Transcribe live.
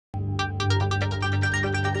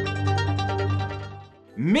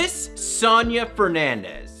Miss Sonia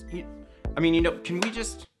Fernandez. Can we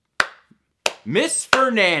just... Miss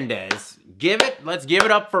Fernandez. Let's give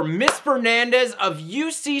it up for Miss Fernandez of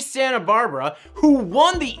UC Santa Barbara, who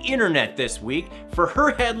won the internet this week for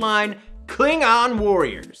her headline, Klingon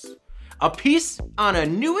Warriors. A piece on a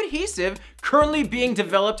new adhesive currently being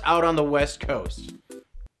developed out on the West Coast.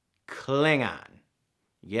 Klingon.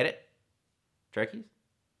 You get it? Trekkies?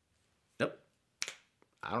 Nope.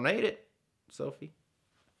 I don't hate it. Sophie.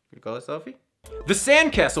 You call it Sophie? The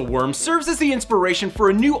Sandcastle worm serves as the inspiration for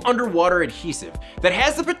a new underwater adhesive that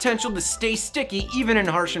has the potential to stay sticky even in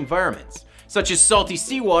harsh environments, such as salty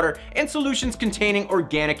seawater and solutions containing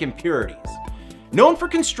organic impurities. Known for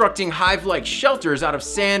constructing hive-like shelters out of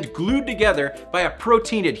sand glued together by a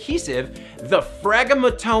protein adhesive, the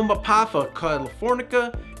Phragmatopoma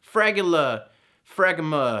californica,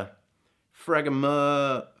 Phragmatopoma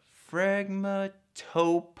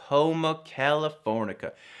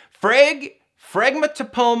californica.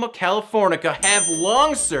 Phragmatopoma californica have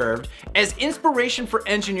long served as inspiration for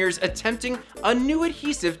engineers attempting a new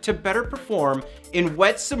adhesive to better perform in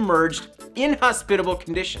wet, submerged, inhospitable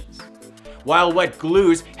conditions. While wet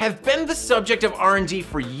glues have been the subject of R&D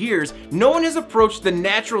for years, no one has approached the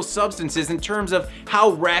natural substances in terms of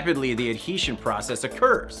how rapidly the adhesion process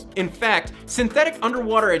occurs. In fact, synthetic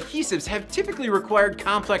underwater adhesives have typically required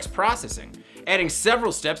complex processing, adding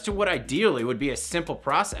several steps to what ideally would be a simple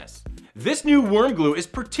process. This new worm glue is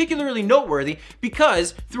particularly noteworthy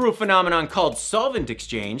because, through a phenomenon called solvent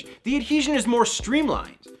exchange, the adhesion is more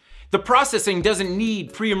streamlined. The processing doesn't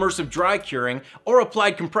need pre-immersive dry curing or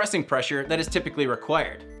applied compressing pressure that is typically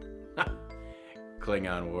required.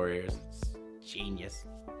 Klingon Warriors. It's genius.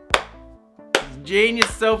 It's genius,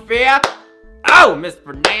 Sophia! Oh, Miss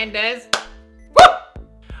Fernandez! Woo!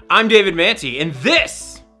 I'm David Manti, and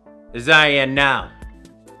this is I Am Now.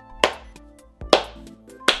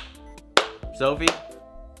 Sophie,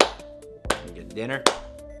 get dinner.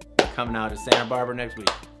 Coming out to Santa Barbara next week.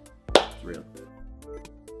 It's real.